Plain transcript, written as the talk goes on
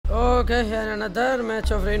Okay, here another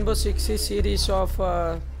match of Rainbow Six Siege series of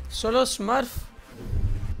solo smurf.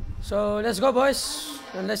 So let's go, boys,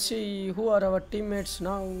 and let's see who are our teammates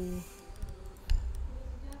now.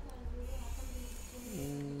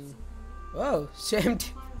 Oh, same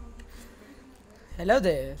team. Hello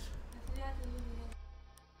there.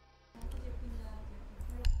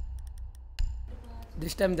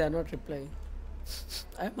 This time they are not replying.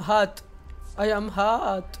 I am hot. I am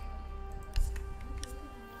hot.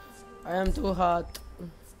 I am too hot.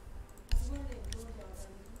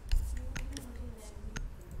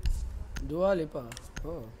 Dua Lipa.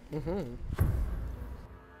 Oh.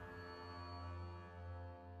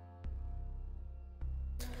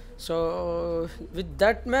 So with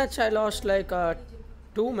that match, I lost like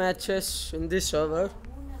 2 matches in this server.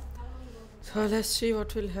 So let's see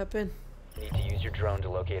what will happen. Need to use your drone to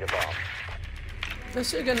locate a bomb.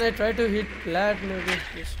 Just again, I try to hit plat maybe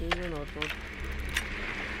this reason or not.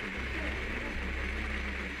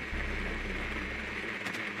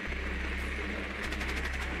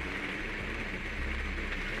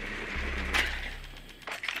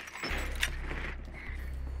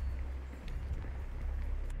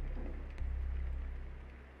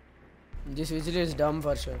 This vigil is dumb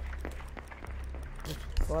for sure.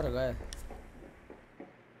 Poor guy.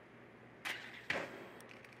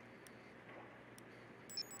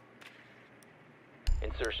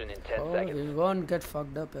 Insertion in 10 Oh, seconds. he won't get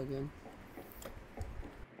fucked up again.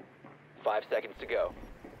 5 seconds to go.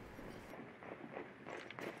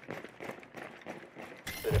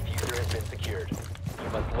 The diffuser has been secured. You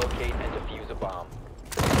must locate and defuse a bomb.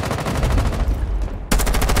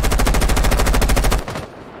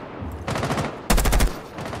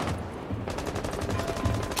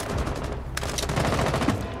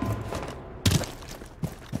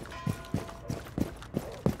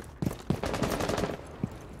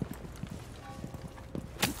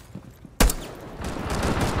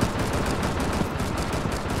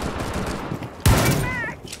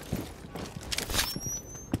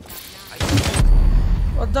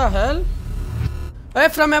 What the hell? Hey,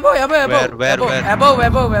 from above. Above.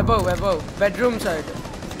 Bedroom side.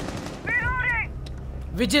 Reloading.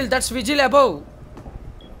 Vigil, that's vigil above.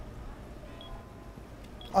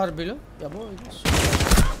 Or below? Above, I guess.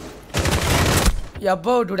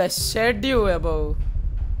 Above, dude, I said you above.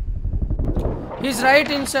 He's right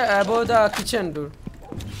inside, above the kitchen, dude.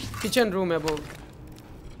 Kitchen room above.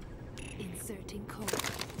 Inserting code.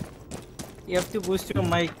 You have to boost your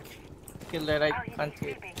mic. Killer, I can't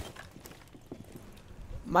hear.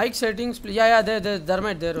 Mic settings, please. Yeah, there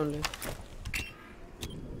might there only.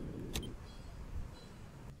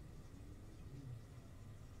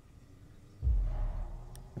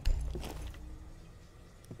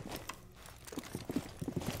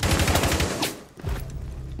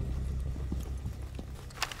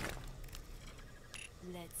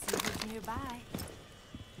 Let's see who's nearby.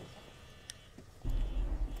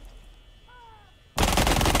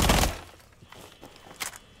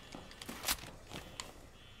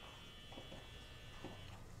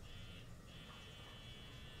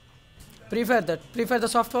 Prefer that. Prefer the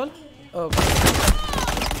soft wall. Oh,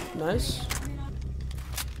 nice.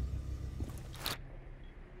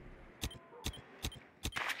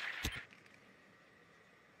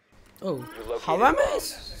 Oh, how am I?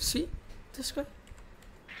 See this guy?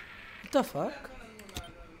 What the fuck?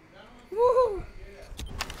 Woohoo!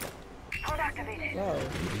 Wow.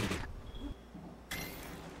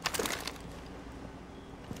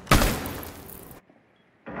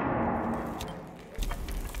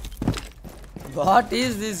 What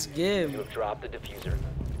is this game? You have dropped the diffuser.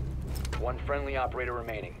 One friendly operator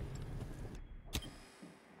remaining.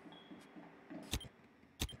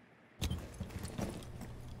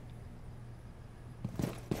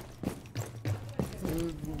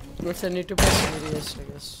 What's I need to play serious, I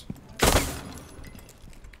guess.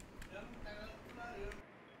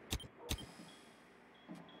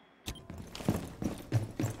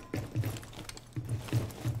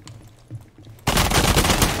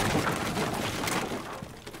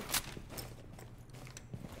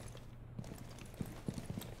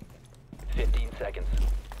 Seconds.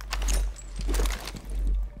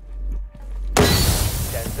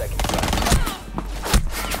 10 seconds left.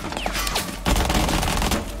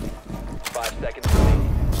 5 seconds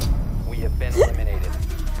remaining. We have been eliminated.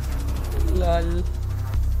 Lol.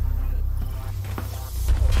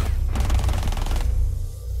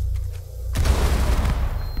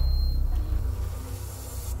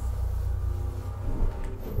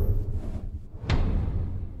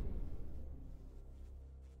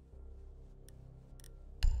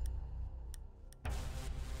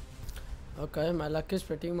 Okay, my luck is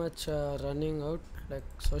pretty much running out. like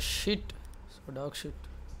so shit, so dog shit.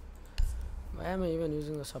 Why am I even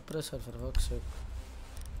using the suppressor for fuck's sake?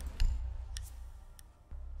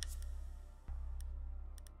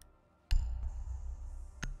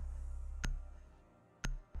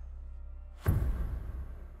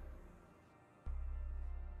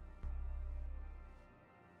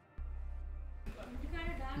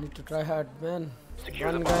 Need to try hard, man.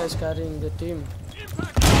 Secure One the guy bomb. is carrying the team.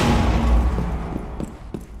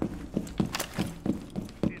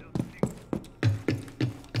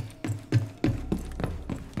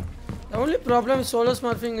 The only problem with solo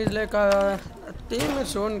smurfing is like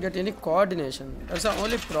teammates don't get any coordination. That's the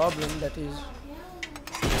only problem that is.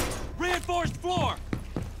 Reinforced floor!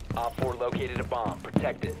 Op 4 located a bomb.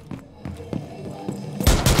 Protect it.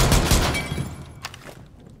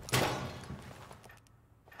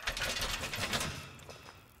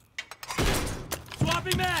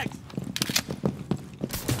 Swapping mags!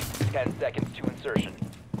 10 seconds to insertion.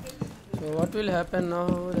 So what will happen now?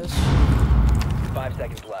 5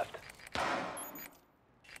 seconds left.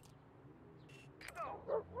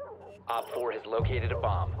 Op 4 has located a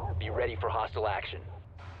bomb. Be ready for hostile action.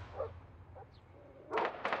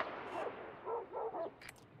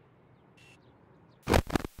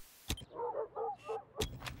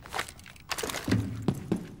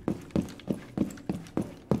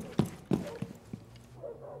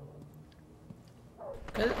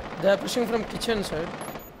 Okay, they are pushing from kitchen side.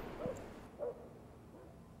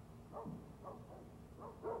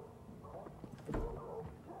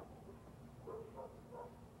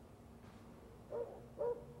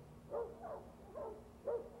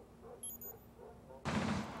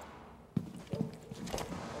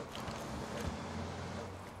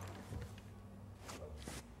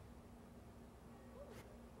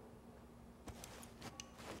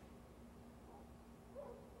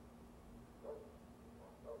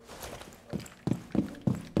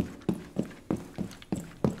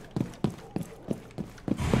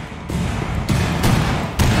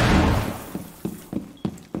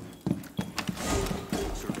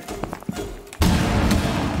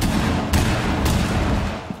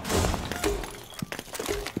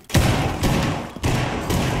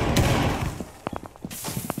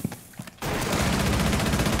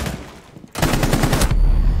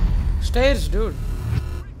 Stairs, dude.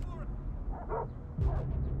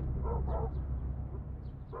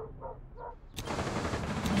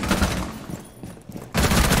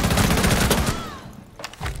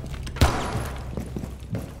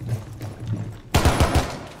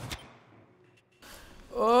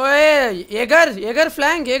 Oi, Jaeger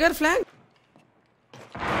flank.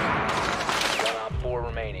 One Op 4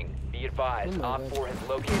 remaining. Be advised, Oh my Op God. 4 has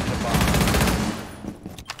located a bomb.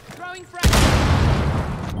 Throwing frag!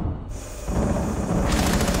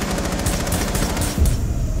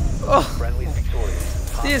 Friendly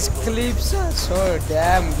victorious. These clips are so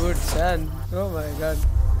damn good, son. Oh my god.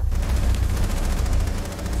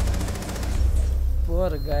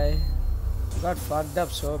 Poor guy. Got fucked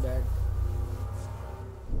up so bad.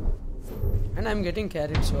 And I'm getting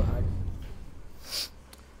carried so hard.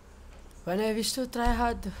 When I wish to try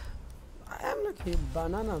hard, I am like a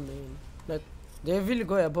banana man. Like, they will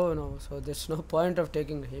go above now, so there's no point of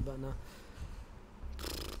taking Hibana.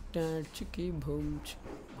 Chicky boom, chicky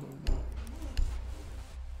boom.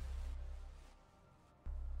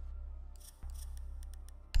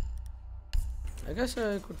 I guess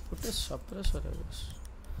I could put a suppressor, I guess.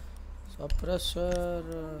 Suppressor,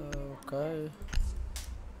 okay.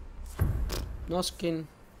 No skin,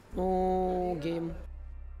 no game.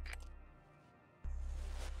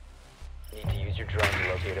 Need to use your drone to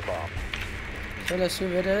locate a bomb. So let's see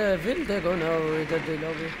where will they go now with the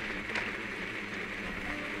lobby.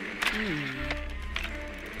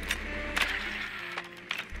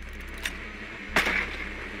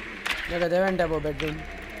 Okay, they went above bedroom.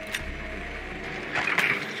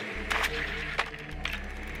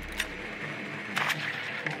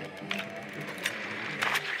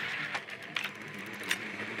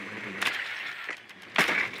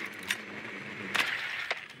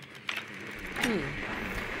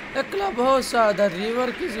 The clubhouse, the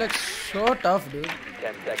rework is like so tough, dude.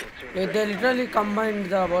 10 seconds to They insertion. literally combined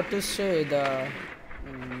the what to say the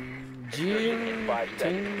gene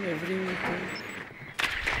thing, everything.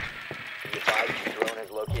 Be advised your drone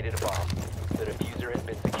has located a bomb. The diffuser has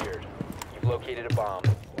been secured. You've located a bomb.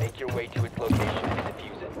 Make your way to its location and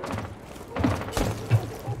defuse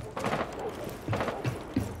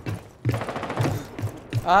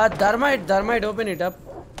it. Thermite, open it up.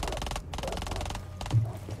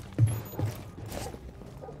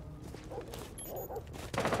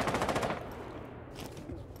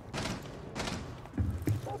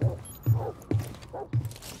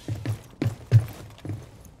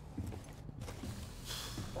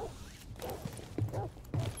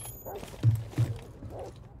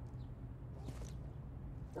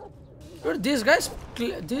 these guys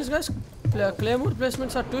claymore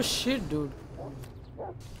placements are too shit, dude.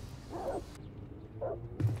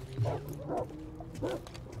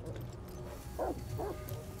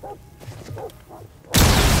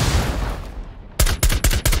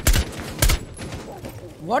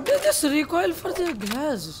 What is this recoil for the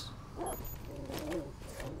glass?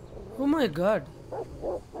 Oh my god.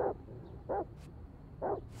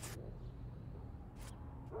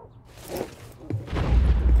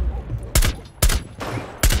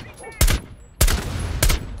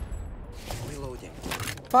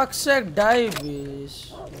 Fuck's sake, die,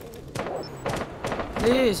 please.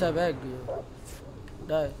 Please, I beg you.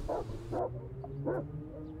 Die.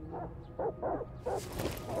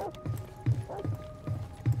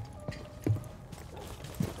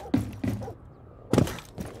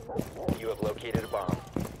 You have located a bomb.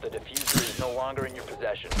 The diffuser is no longer in your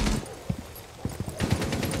possession.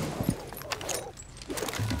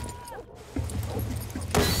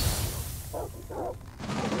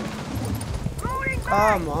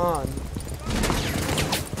 Come on.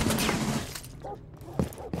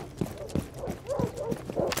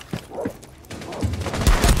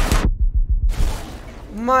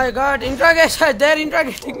 My god, interrogation, they're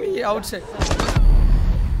interrogating me outside.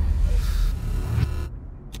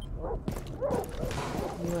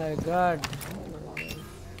 My god.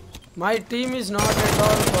 My team is not at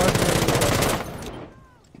all fortunate.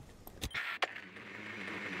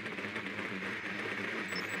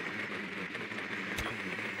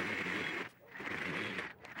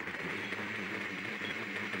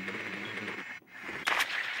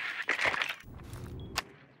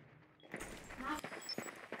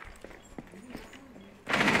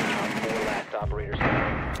 Four last operators.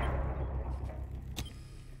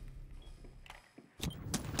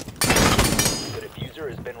 The diffuser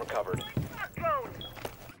has been recovered.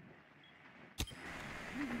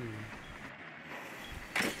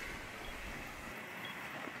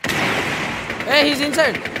 Hey, he's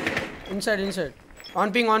inside. Inside.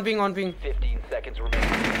 On ping. 15 seconds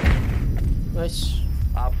remaining. Nice.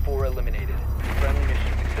 Op 4 eliminated. Friendly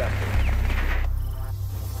mission successful.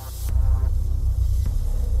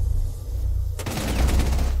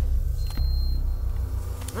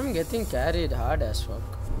 I'm getting carried hard as fuck.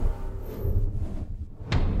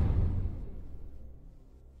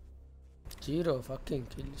 Zero fucking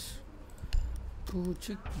kills. Boom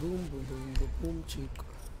chick, boom chick.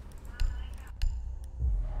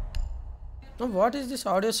 Now what is this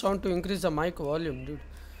audio sound to increase the mic volume, dude?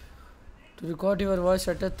 To record your voice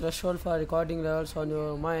at a threshold for recording levels on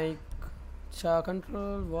your mic.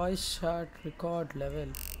 Control voice chat record level.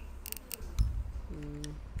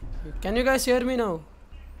 Can you guys hear me now?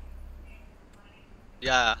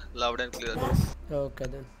 Yeah, loud and clear. Okay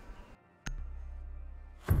then.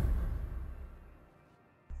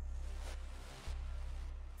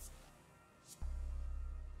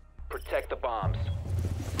 Protect the bombs.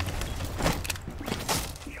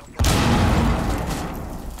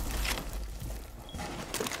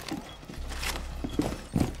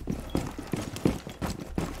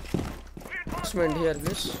 Announcement here,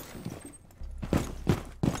 please.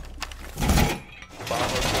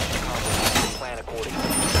 Bomb location compromised. Plan accordingly.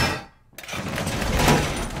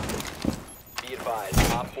 Be advised,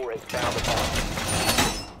 Op 4 has found the bomb.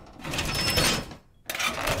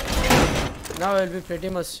 Now I'll be pretty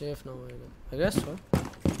much safe now, I guess so.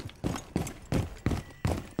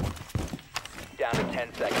 Down to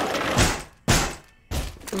 10 seconds.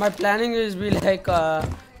 My planning is be like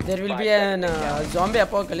there will be an zombie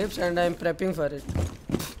apocalypse and I'm prepping for it.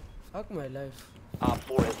 Fuck my life. Op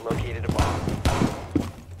 4 has located a bomb.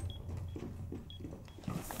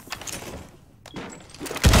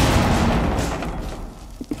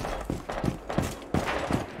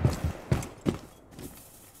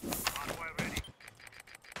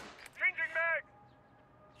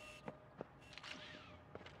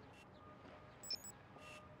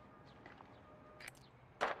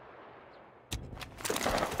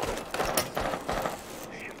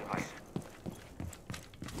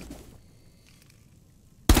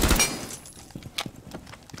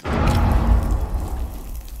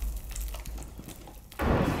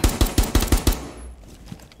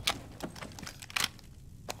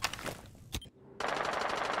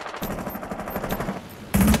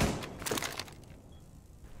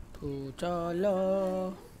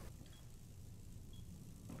 Chala.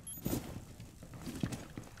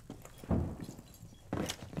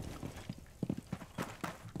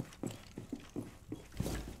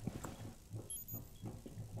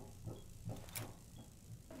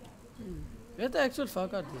 Where the actual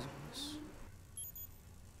fuck are these guys?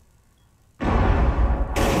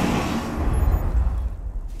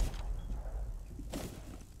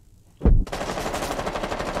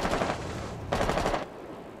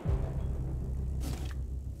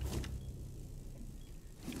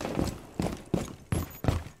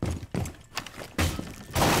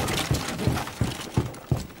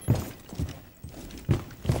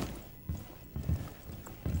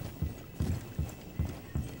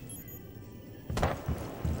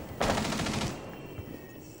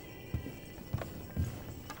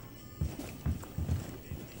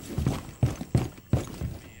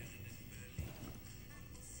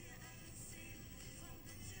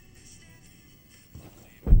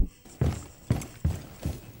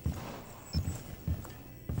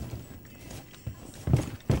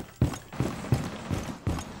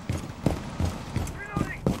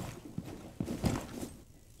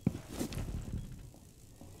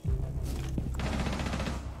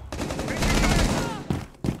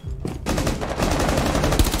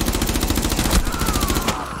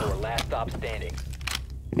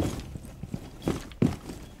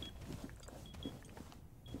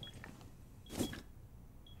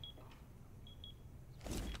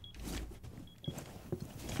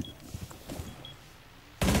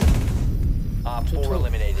 4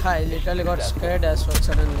 eliminated. I literally got scared as well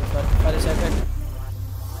suddenly for a second.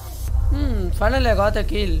 Finally I got a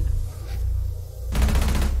kill.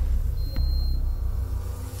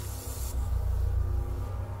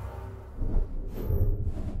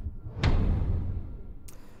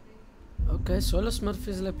 Okay, solo smurf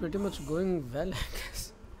is like pretty much going well, I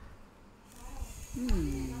guess.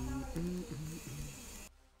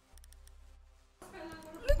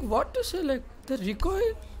 Like what to say, like the recoil?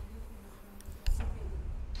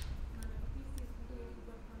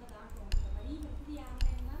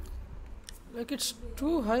 Like it's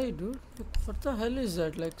too high, dude. Like, what the hell is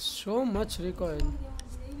that? Like so much recoil.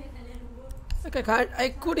 Like I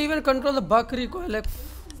could even control the buck recoil. Like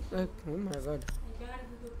oh my god.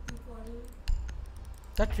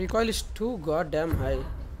 That recoil is too goddamn high.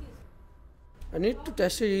 I need to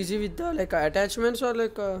test it easy with the like attachments or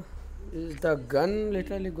like is the gun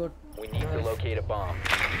literally got. We need to locate a bomb.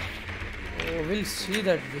 Oh, we'll see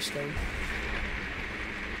that this time.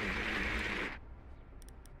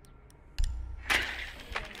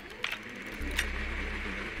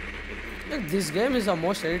 Like this game is the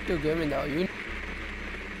most addictive game in the universe.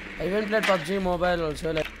 I even played PUBG Mobile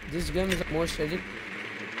also. Like this game is the most addictive.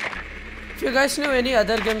 If you guys know any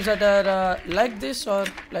other games that are like this or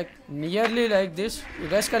like nearly like this, you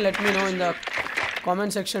guys can let me know in the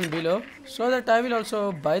comment section below, so that I will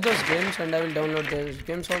also buy those games and I will download those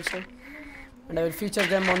games also, and I will feature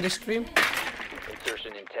them on the stream.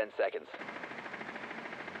 Insertion in 10 seconds.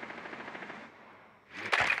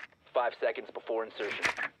 5 seconds before insertion.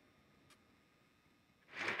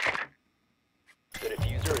 The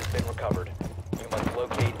diffuser has been recovered. You must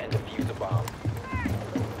locate and defuse a bomb.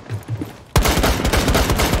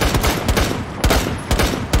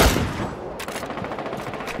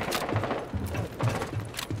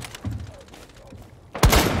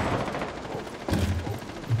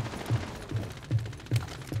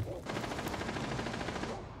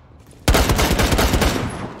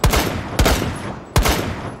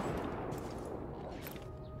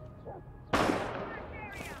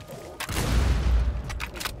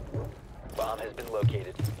 Bomb has been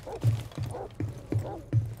located.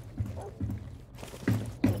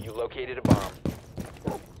 You located a bomb.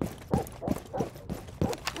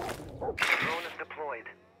 Drone is deployed.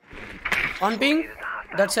 On ping,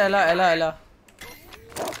 that's Ella.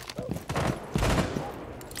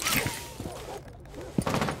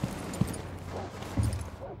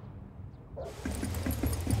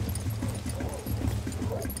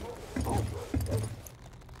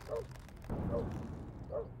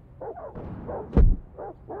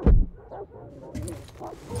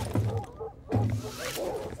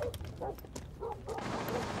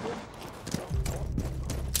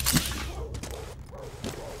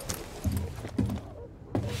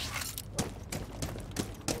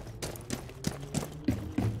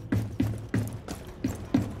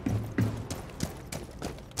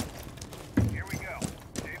 Here we go.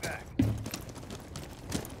 Stay back.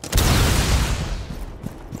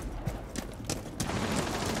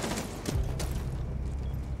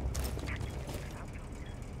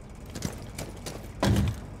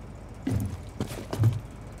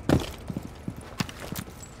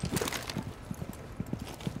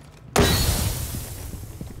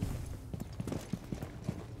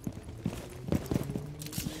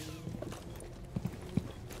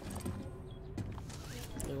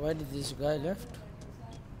 Why did this guy left?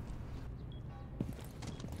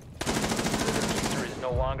 The diffuser is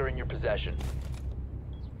no longer in your possession.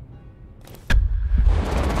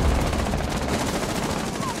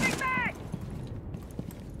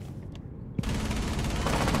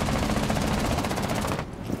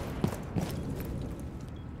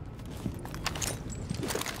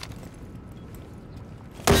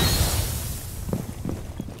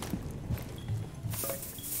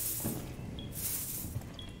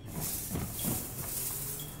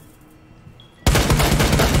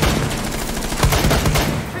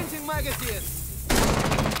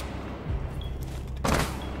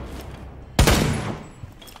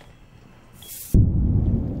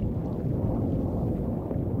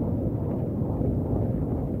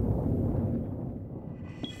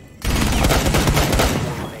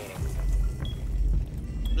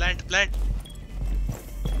 Plant.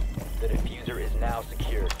 The diffuser is now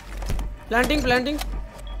secured. Planting. 5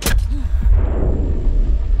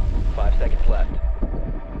 seconds left.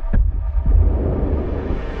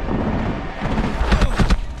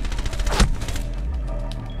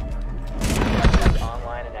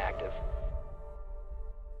 Online and active.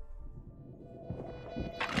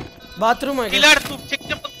 Bathroom, I guess. Killer, tu check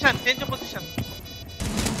the position. Change the position.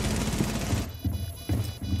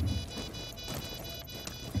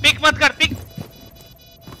 Pick मत कर, pick.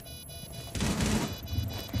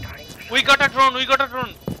 got a drone. We got a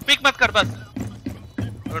drone. Pick मत कर बस.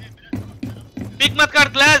 Good. Pick मत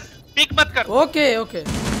कर glass. Pick मत कर. Okay, okay.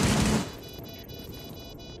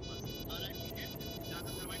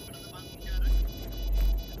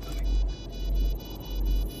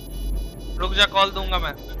 रुक जा कॉल दूंगा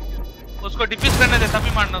मैं. उसको डिफ्यूज करने दे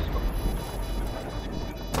तभी मारना उसको.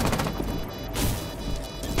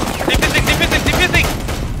 Diffusing.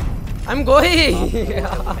 I'm going.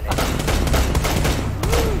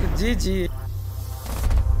 GG.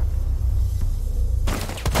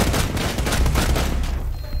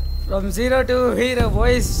 From 0 to hero,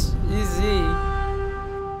 boys. Easy.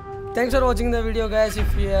 Thanks for watching the video, guys.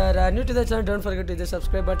 If you are new to the channel, don't forget to hit the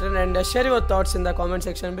subscribe button and share your thoughts in the comment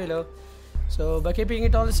section below. So by keeping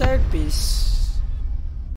it all aside, peace.